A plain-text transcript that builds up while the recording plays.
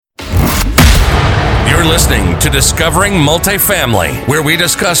You're listening to Discovering Multifamily, where we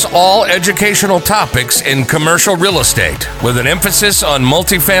discuss all educational topics in commercial real estate with an emphasis on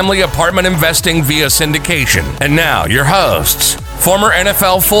multifamily apartment investing via syndication. And now, your hosts, former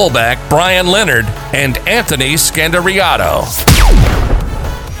NFL fullback Brian Leonard and Anthony Scandariato.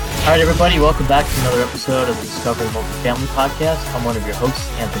 All right, everybody, welcome back to another episode of the Discovering Multifamily podcast. I'm one of your hosts,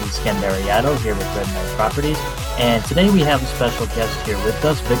 Anthony Scandariato, here with Red Knight Properties. And today we have a special guest here with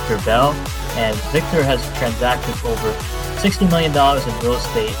us, Victor Bell. And Victor has transacted over $60 million in real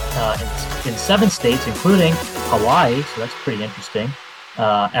estate in 7 states, including Hawaii, so that's pretty interesting,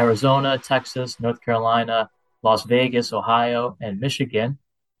 Arizona, Texas, North Carolina, Las Vegas, Ohio, and Michigan.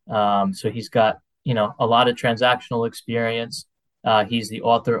 So he's got, a lot of transactional experience. He's the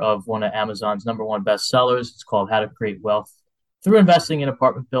author of one of Amazon's #1 bestsellers. It's called How to Create Wealth Through Investing in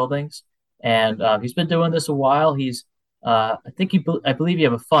Apartment Buildings. And he's been doing this a while. He's I believe you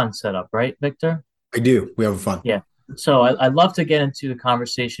have a fund set up, right, Victor? I do. We have a fund. Yeah. So I'd love to get into the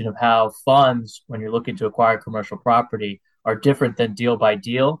conversation of how funds, when you're looking to acquire commercial property, are different than deal by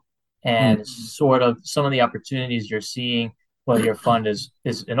deal, and sort of some of the opportunities you're seeing, whether your fund is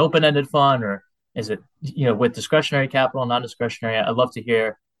an open-ended fund or is it, with discretionary capital, non-discretionary. I'd love to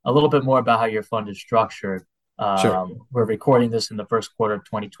hear a little bit more about how your fund is structured. Sure. We're recording this in the first quarter of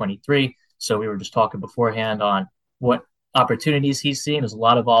 2023. So we were just talking beforehand on what opportunities he's seeing. There's a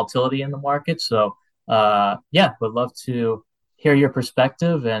lot of volatility in the market. So, would love to hear your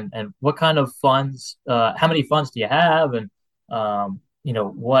perspective and what kind of funds, how many funds do you have? And,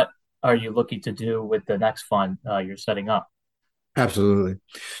 what are you looking to do with the next fund you're setting up? Absolutely.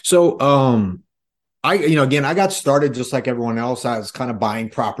 So, I got started just like everyone else. I was kind of buying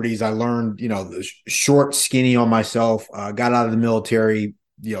properties. I learned, the short, skinny on myself, got out of the military,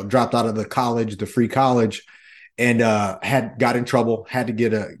 dropped out of the free college, and got in trouble, had to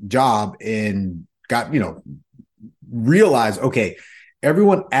get a job, and got, realized, okay,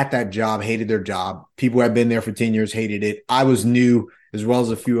 everyone at that job hated their job. People who had been there for 10 years hated it. I was new, as well as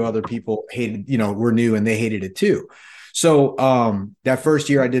a few other people were new, and they hated it too. So that first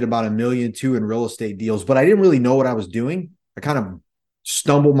year I did about $1.2 million in real estate deals, but I didn't really know what I was doing. I kind of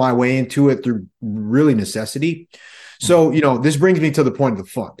stumbled my way into it through really necessity. So, this brings me to the point of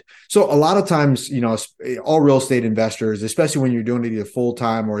the fund. So a lot of times, all real estate investors, especially when you're doing it either full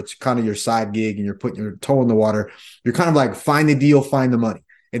time or it's kind of your side gig and you're putting your toe in the water, you're kind of like, find the deal, find the money,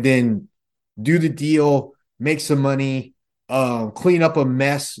 and then do the deal, make some money, clean up a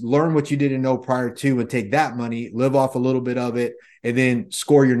mess, learn what you didn't know prior to, and take that money, live off a little bit of it, and then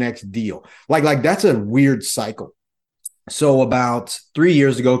score your next deal. Like that's a weird cycle. So about 3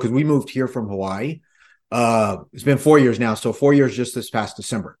 years ago, because we moved here from Hawaii, it's been 4 years now. So 4 years just this past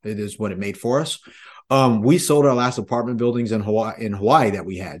December, it is what it made for us. We sold our last apartment buildings in Hawaii that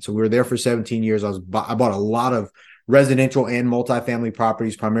we had. So we were there for 17 years. I bought a lot of residential and multifamily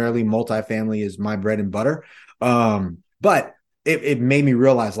properties. Primarily multifamily is my bread and butter. But it made me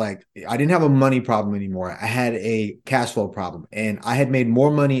realize, like, I didn't have a money problem anymore. I had a cash flow problem, and I had made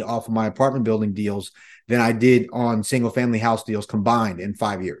more money off of my apartment building deals than I did on single family house deals combined in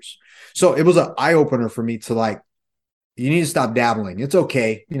 5 years. So it was an eye opener for me to, like, you need to stop dabbling. It's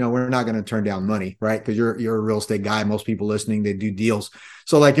okay. We're not going to turn down money, right? Because you're a real estate guy. Most people listening, they do deals.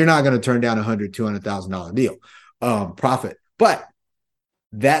 So, like, you're not going to turn down $100,000-$200,000 deal profit. But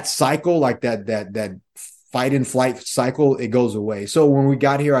that cycle, like that fight and flight cycle, it goes away. So when we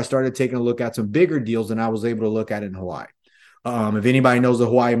got here, I started taking a look at some bigger deals than I was able to look at in Hawaii. If anybody knows the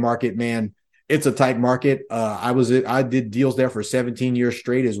Hawaii market, man, it's a tight market. I did deals there for 17 years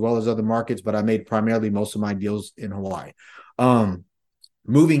straight, as well as other markets, but I made primarily most of my deals in Hawaii.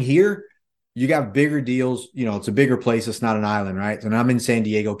 Moving here, you got bigger deals. It's a bigger place. It's not an island, right? And I'm in San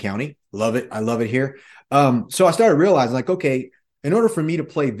Diego County. Love it. I love it here. So I started realizing, like, okay, in order for me to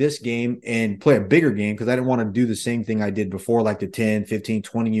play this game and play a bigger game, because I didn't want to do the same thing I did before, like the 10, 15,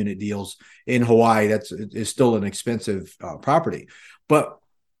 20 unit deals in Hawaii, is still an expensive property. But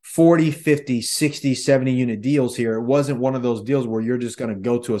 40, 50, 60, 70 unit deals here, it wasn't one of those deals where you're just going to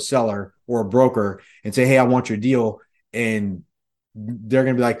go to a seller or a broker and say, hey, I want your deal. And they're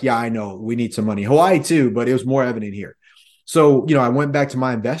going to be like, yeah, I know, we need some money. Hawaii too, but it was more evident here. So, I went back to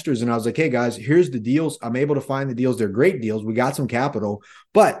my investors and I was like, hey guys, here's the deals. I'm able to find the deals. They're great deals. We got some capital,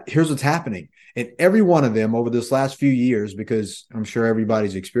 but here's what's happening. And every one of them over this last few years, because I'm sure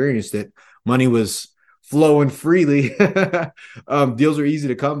everybody's experienced it, money was flowing freely. Deals are easy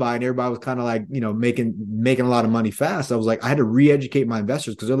to come by, and everybody was kind of like, making a lot of money fast. I was like, I had to re-educate my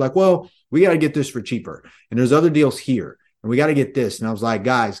investors, because they're like, well, we got to get this for cheaper. And there's other deals here, and we got to get this. And I was like,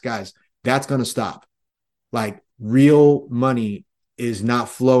 guys, that's going to stop. Like, real money is not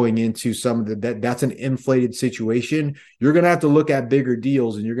flowing into some of that's an inflated situation. You're going to have to look at bigger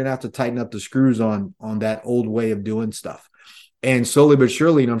deals, and you're going to have to tighten up the screws on that old way of doing stuff. And slowly but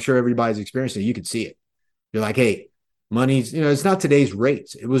surely, and I'm sure everybody's experiencing it, you could see it. You're like, hey, money's, it's not today's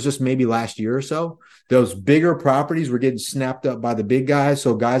rates. It was just maybe last year or so. Those bigger properties were getting snapped up by the big guys.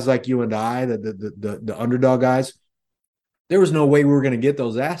 So guys like you and I, the underdog guys, there was no way we were going to get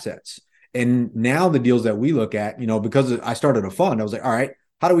those assets. And now the deals that we look at, because I started a fund, I was like, all right,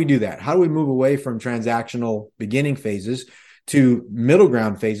 how do we do that? How do we move away from transactional beginning phases to middle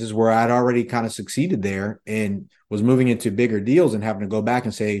ground phases where I'd already kind of succeeded there and was moving into bigger deals and having to go back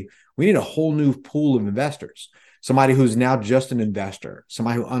and say, we need a whole new pool of investors. Somebody who's now just an investor,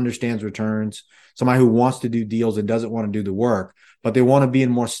 somebody who understands returns, somebody who wants to do deals and doesn't want to do the work, but they want to be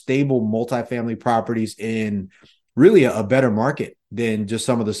in more stable multifamily properties in really a better market than just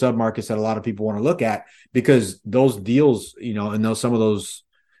some of the submarkets that a lot of people want to look at, because those deals, and some of those,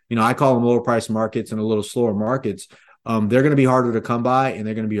 I call them lower price markets and a little slower markets. They're going to be harder to come by, and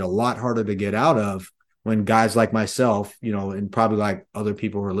they're going to be a lot harder to get out of when guys like myself, and probably like other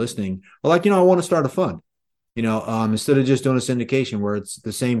people who are listening are like, I want to start a fund, instead of just doing a syndication where it's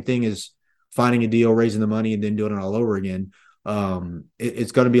the same thing as finding a deal, raising the money, and then doing it all over again.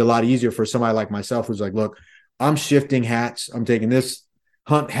 It's going to be a lot easier for somebody like myself who's like, look, I'm shifting hats. I'm taking this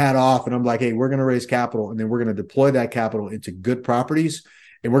hunt hat off, and I'm like, hey, we're going to raise capital, and then we're going to deploy that capital into good properties,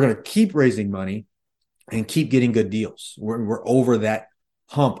 and we're going to keep raising money and keep getting good deals. We're over that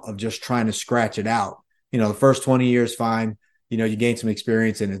hump of just trying to scratch it out. The first 20 years, fine. You gain some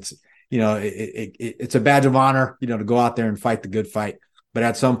experience, and it's, it's a badge of honor, to go out there and fight the good fight. But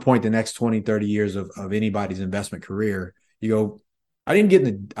at some point, the next 20, 30 years of anybody's investment career, you go, I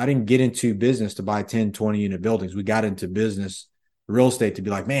didn't get into business to buy 10, 20 unit buildings. We got into business, real estate, to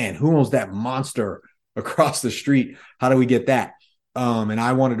be like, man, who owns that monster across the street? How do we get that? And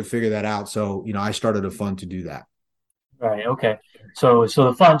I wanted to figure that out. So, I started a fund to do that. Right. Okay. So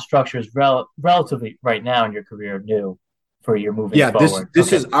the fund structure is relatively right now in your career new for your moving forward.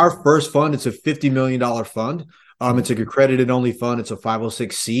 This is our first fund. It's a $50 million fund. It's a accredited only fund. It's a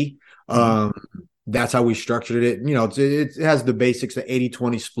 506C. That's how we structured it. It has the basics, the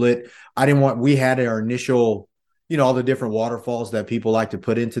 80-20 split. We had our initial, all the different waterfalls that people like to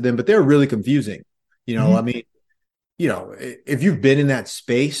put into them, but they're really confusing. I mean, if you've been in that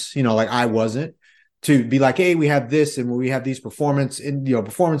space, like I wasn't, to be like, hey, we have this and we have these performance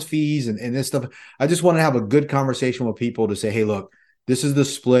fees and this stuff. I just want to have a good conversation with people to say, hey, look, this is the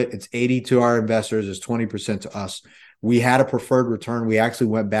split. It's 80 to our investors. It's 20% to us. We had a preferred return. We actually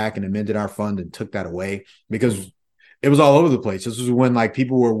went back and amended our fund and took that away because it was all over the place. This was when like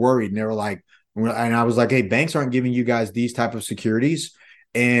people were worried, and they were like, and I was like, hey, banks aren't giving you guys these type of securities.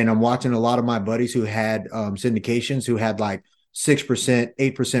 And I'm watching a lot of my buddies who had syndications who had like 6%,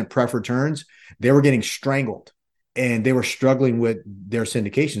 8% pref returns. They were getting strangled, and they were struggling with their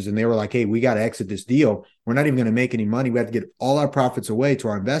syndications. And they were like, hey, we got to exit this deal. We're not even going to make any money. We have to get all our profits away to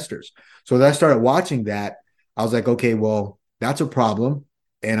our investors. So as I started watching that, I was like, okay, well, that's a problem.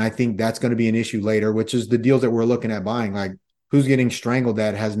 And I think that's going to be an issue later, which is the deals that we're looking at buying. Like, who's getting strangled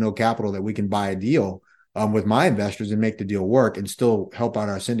that has no capital that we can buy a deal with my investors and make the deal work and still help out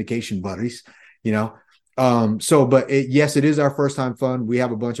our syndication buddies, yes, it is our first time fund. We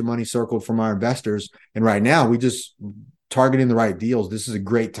have a bunch of money circled from our investors. And right now we just targeting the right deals. This is a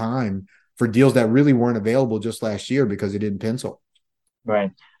great time for deals that really weren't available just last year because it didn't pencil.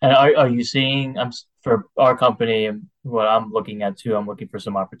 Right. And are you seeing, for our company and what I'm looking at too, I'm looking for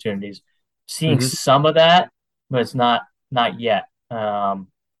some opportunities, seeing some of that, but it's not yet. What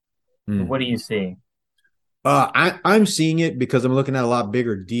are you seeing? I'm seeing it because I'm looking at a lot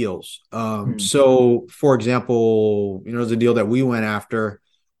bigger deals. So for example, there's a deal that we went after.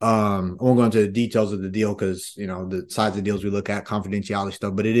 I won't go into the details of the deal because, the size of deals we look at, confidentiality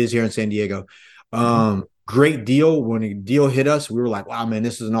stuff, but it is here in San Diego. Great deal. When a deal hit us, we were like, wow, man,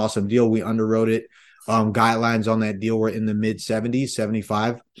 this is an awesome deal. We underwrote it. Guidelines on that deal were in the mid 70s,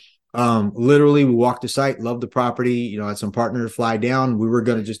 75. Literally we walked the site, loved the property, had some partners fly down. We were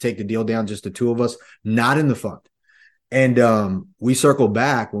going to just take the deal down, just the two of us, not in the fund. And we circled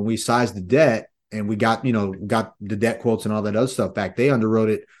back when we sized the debt and we got the debt quotes and all that other stuff back. They underwrote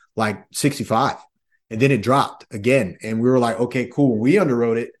it like 65 and then it dropped again. And we were like, okay, cool. When we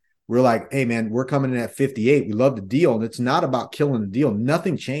underwrote it, we were like, hey man, we're coming in at 58. We love the deal. And it's not about killing the deal.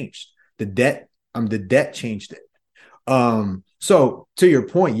 Nothing changed. The debt changed it. So to your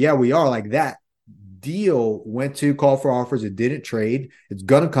point, yeah, we are like that deal went to call for offers. It didn't trade. It's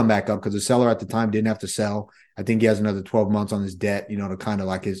going to come back up because the seller at the time didn't have to sell. I think he has another 12 months on his debt, to kind of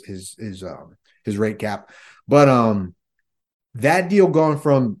like his rate cap. But That deal going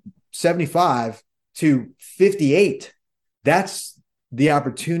from 75 to 58, that's the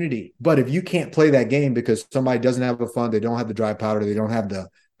opportunity. But if you can't play that game because somebody doesn't have a fund, they don't have the dry powder, they don't have the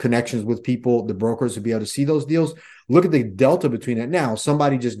connections with people, the brokers to be able to see those deals, look at the delta between it. Now,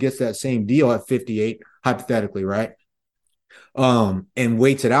 somebody just gets that same deal at 58, hypothetically, right? And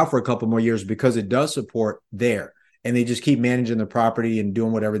waits it out for a couple more years because it does support there. And they just keep managing the property and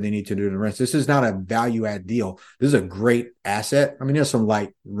doing whatever they need to do to the rent. This is not a value add deal. This is a great asset. I mean, there's some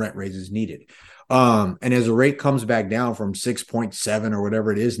light rent raises needed. And as the rate comes back down from 6.7 or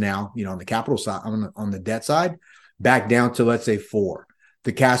whatever it is now, on the capital side, on the debt side, back down to, let's say, 4.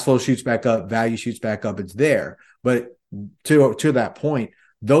 The cash flow shoots back up, value shoots back up. It's there. But to that point,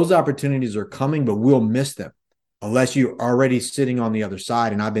 those opportunities are coming, but we'll miss them unless you're already sitting on the other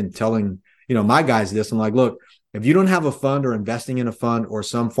side. And I've been telling, my guys this. I'm like, look, if you don't have a fund or investing in a fund or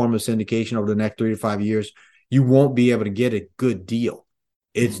some form of syndication over the next 3 to 5 years, you won't be able to get a good deal.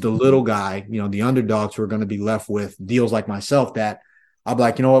 It's the little guy, the underdogs who are going to be left with deals like myself that I'll be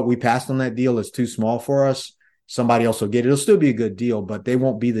like, you know what, we passed on that deal. It's too small for us. Somebody else will get it. It'll still be a good deal, but they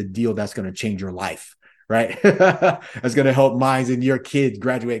won't be the deal that's going to change your life, right? That's going to help mine and your kids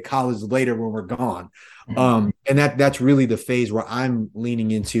graduate college later when we're gone. And that's really the phase where I'm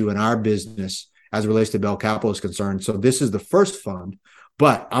leaning into in our business as it relates to Bell Capital is concerned. So this is the first fund,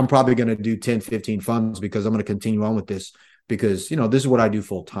 but I'm probably going to do 10, 15 funds because I'm going to continue on with this because, this is what I do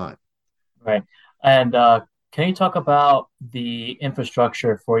full time. Right. And can you talk about the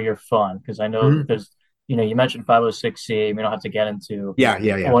infrastructure for your fund? Because I know there's, you mentioned 506C. We don't have to get into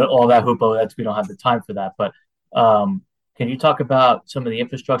all that hoopla. We don't have the time for that. But can you talk about some of the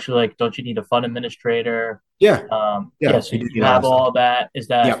infrastructure? Like, don't you need a fund administrator? Yeah. So you have all that. Is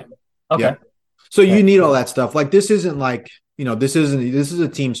that okay? Yeah. So you need all that stuff. Like, this isn't like, this is a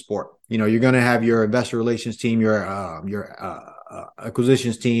team sport. You're going to have your investor relations team, your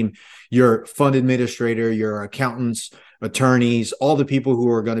acquisitions team, your fund administrator, your accountants, attorneys, all the people who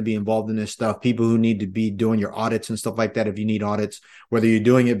are going to be involved in this stuff, people who need to be doing your audits and stuff like that. If you need audits, whether you're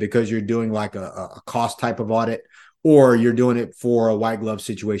doing it because you're doing like a cost type of audit, or you're doing it for a white glove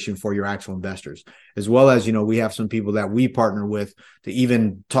situation for your actual investors, as well as, we have some people that we partner with to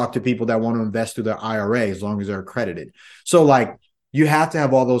even talk to people that want to invest through their IRA as long as they're accredited. So like, you have to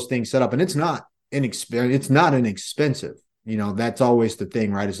have all those things set up, and it's not inexpensive. That's always the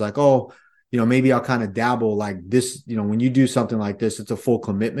thing, right? It's like, oh, maybe I'll kind of dabble like this, when you do something like this, it's a full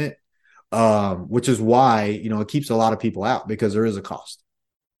commitment, which is why, it keeps a lot of people out because there is a cost,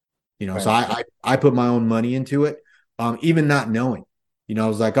 right. So I put my own money into it. Even not knowing, I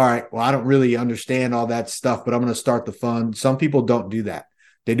was like, all right, well, I don't really understand all that stuff, but I'm going to start the fund. Some people don't do that.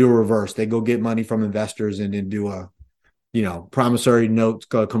 They do a reverse. They go get money from investors and then do a, promissory note,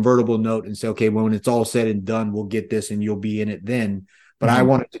 convertible note, and say, okay, well, when it's all said and done, we'll get this and you'll be in it then. But I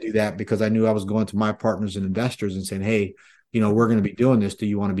wanted to do that because I knew I was going to my partners and investors and saying, hey, we're going to be doing this. Do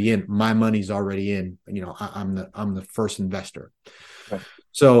you want to be in? My money's already in. I'm the first investor. Right.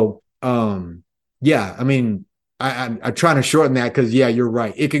 So, yeah, I mean, I'm trying to shorten that because, yeah, you're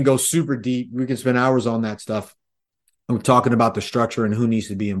right. It can go super deep. We can spend hours on that stuff. I'm talking about the structure and who needs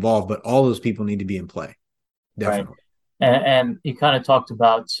to be involved, but all those people need to be in play. Definitely. Right. And you kind of talked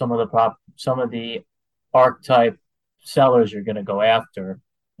about some of the archetype sellers you're going to go after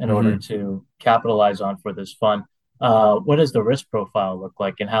in order to capitalize on for this fund. What does the risk profile look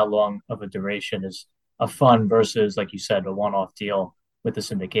like, and how long of a duration is a fund versus, like you said, a one-off deal with the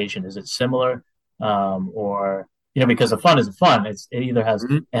syndication? Is it similar, or because a fund is a fund? It either has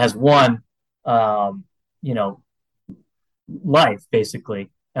it has one life basically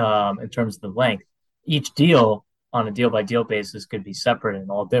in terms of the length. Each deal on a deal by deal basis could be separate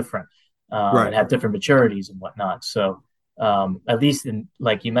and all different, and have different maturities and whatnot. So at least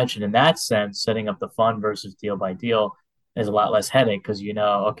like you mentioned, in that sense, setting up the fund versus deal by deal is a lot less headache because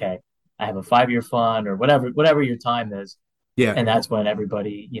okay, I have a 5-year fund or whatever your time is. Yeah. And that's when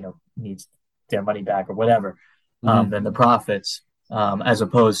everybody, needs their money back or whatever. Then the profits, as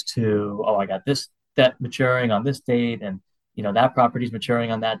opposed to, I got this debt maturing on this date, and that property's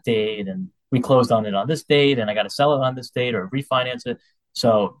maturing on that date, and we closed on it on this date, and I got to sell it on this date or refinance it.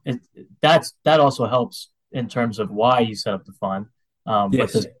 So that also helps in terms of why you set up the fund.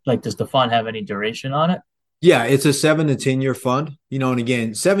 Yes. But does the fund have any duration on it? Yeah, it's a 7 to 10 year fund, and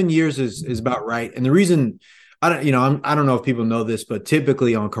again, 7 years is about right. And the reason I don't know if people know this, but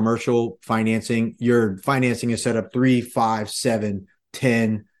typically on commercial financing, your financing is set up 3, 5, 7,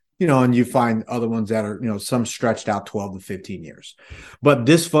 10, and you find other ones that are, some stretched out 12 to 15 years. But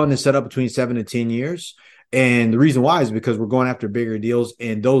this fund is set up between 7 to 10 years. And the reason why is because we're going after bigger deals,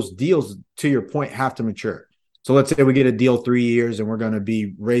 and those deals, to your point, have to mature. So let's say we get a deal 3 years and we're going to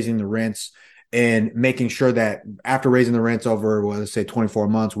be raising the rents and making sure that after raising the rents over, well, let's say 24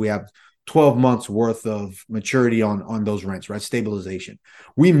 months, we have 12 months worth of maturity on those rents, right? Stabilization.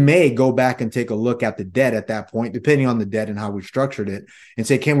 We may go back and take a look at the debt at that point, depending on the debt and how we structured it, and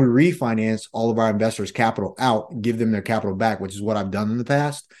say, can we refinance all of our investors' capital out and give them their capital back, which is what I've done in the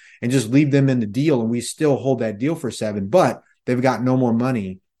past, and just leave them in the deal and we still hold that deal for 7, but they've got no more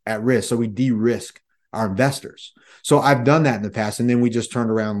money at risk. So we de-risk our investors. So I've done that in the past. And then we just turned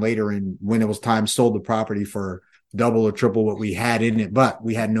around later and when it was time, sold the property for double or triple what we had in it, but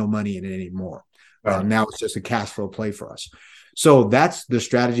we had no money in it anymore. Right. Now it's just a cash flow play for us. So that's the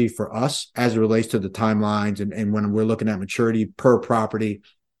strategy for us as it relates to the timelines. And when we're looking at maturity per property,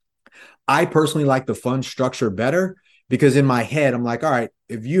 I personally like the fund structure better because in my head, I'm like, all right,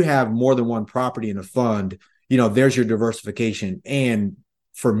 if you have more than one property in a fund, there's your diversification. And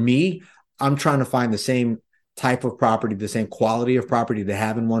for me, I'm trying to find the same type of property, the same quality of property to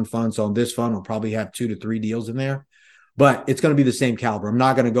have in one fund. So in this fund, we'll probably have 2 to 3 deals in there, but it's going to be the same caliber. I'm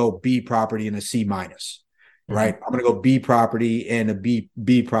not going to go B property and a C minus, right? I'm going to go B property and a B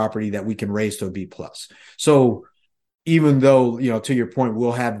property that we can raise to a B plus. So even though, to your point,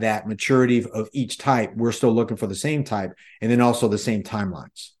 we'll have that maturity of each type, we're still looking for the same type and then also the same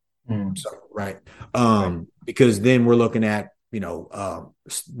timelines. So, right. Because then we're looking at,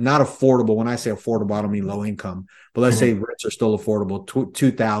 not affordable. When I say affordable, I don't mean low income, but let's say rents are still affordable,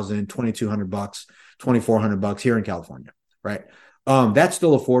 $2,000, $2,200, $2,400 here in California, right? That's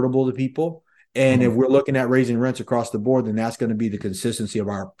still affordable to people. And if we're looking at raising rents across the board, then that's going to be the consistency of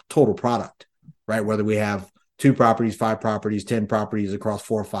our total product, right? Whether we have 2 properties, 5 properties, 10 properties across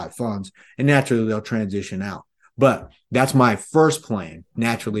 4 or 5 funds, and naturally they'll transition out. But that's my first plan,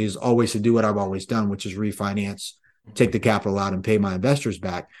 naturally, is always to do what I've always done, which is refinance, take the capital out and pay my investors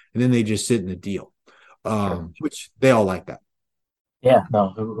back. And then they just sit in the deal, which they all like that. Yeah, no,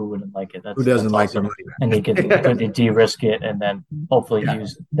 who wouldn't like it? Who doesn't that's like awesome. their money back? And you can de-risk it and then hopefully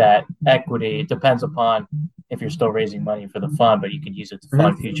use that equity. It depends upon if you're still raising money for the fund, but you can use it to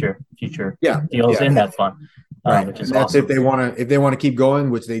fund future deals in that fund. Right. Which is and that's awesome. if they want to keep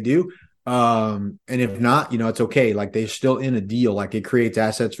going, which they do. And if not, it's okay. Like they're still in a deal. Like it creates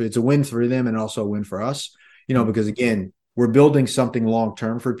assets. It's a win for them and also a win for us. Because again, we're building something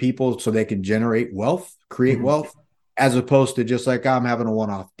long-term for people so they can generate wealth, create wealth, as opposed to just like, I'm having a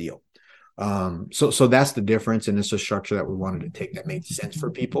one-off deal. So that's the difference. And it's a structure that we wanted to take that made sense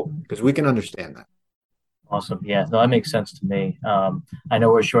for people because we can understand that. Awesome. Yeah, no, that makes sense to me. I know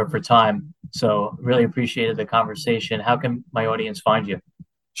we're short for time, so really appreciated the conversation. How can my audience find you?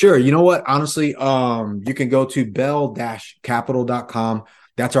 Sure. You know what? Honestly, you can go to bell-capital.com.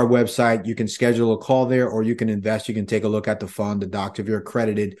 That's our website. You can schedule a call there or you can invest. You can take a look at the fund, the docs. If you're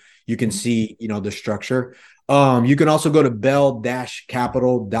accredited, you can see, the structure. You can also go to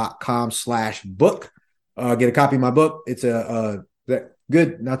bell-capital.com/book. Get a copy of my book. It's good.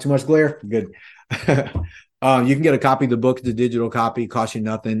 Not too much glare. Good. You can get a copy of the book. It's a digital copy. Costs you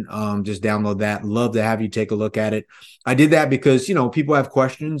nothing. Just download that. Love to have you take a look at it. I did that because, people have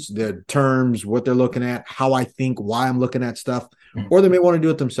questions, the terms, what they're looking at, how I think, why I'm looking at stuff, or they may want to do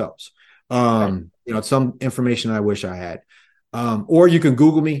it themselves. It's some information I wish I had. Or you can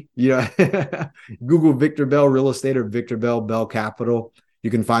Google me, Google Victor Bell Real Estate or Victor Bell Bell Capital.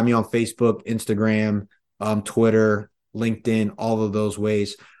 You can find me on Facebook, Instagram, Twitter, LinkedIn, all of those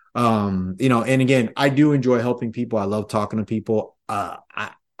ways. And again, I do enjoy helping people. I love talking to people.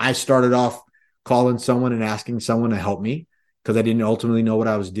 I started off calling someone and asking someone to help me because I didn't ultimately know what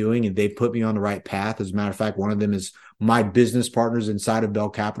I was doing, and they put me on the right path. As a matter of fact, one of them is my business partners inside of Bell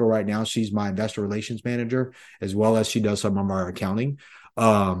Capital right now. She's my investor relations manager, as well as she does some of our accounting,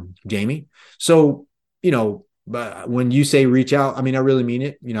 Jamie. So, but when you say reach out, I mean, I really mean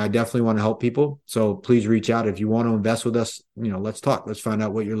it. I definitely want to help people. So please reach out. If you want to invest with us, let's talk. Let's find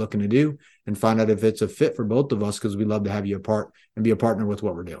out what you're looking to do and find out if it's a fit for both of us, because we'd love to have you a part and be a partner with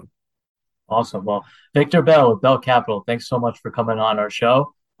what we're doing. Awesome. Well, Victor Bell with Bell Capital, thanks so much for coming on our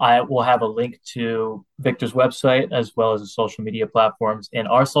show. I will have a link to Victor's website as well as the social media platforms in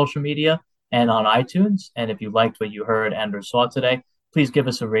our social media and on iTunes. And if you liked what you heard and or saw today, please give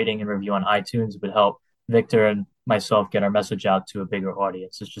us a rating and review on iTunes. It would help Victor and myself get our message out to a bigger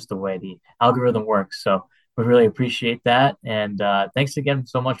audience. It's just the way the algorithm works. So we really appreciate that. And thanks again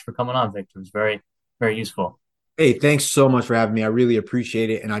so much for coming on, Victor. It was very, very useful. Hey, thanks so much for having me. I really appreciate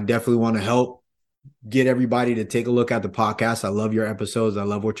it. And I definitely want to help get everybody to take a look at the podcast. I love your episodes. I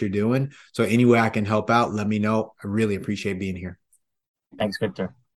love what you're doing. So any way I can help out, let me know. I really appreciate being here. Thanks, Victor.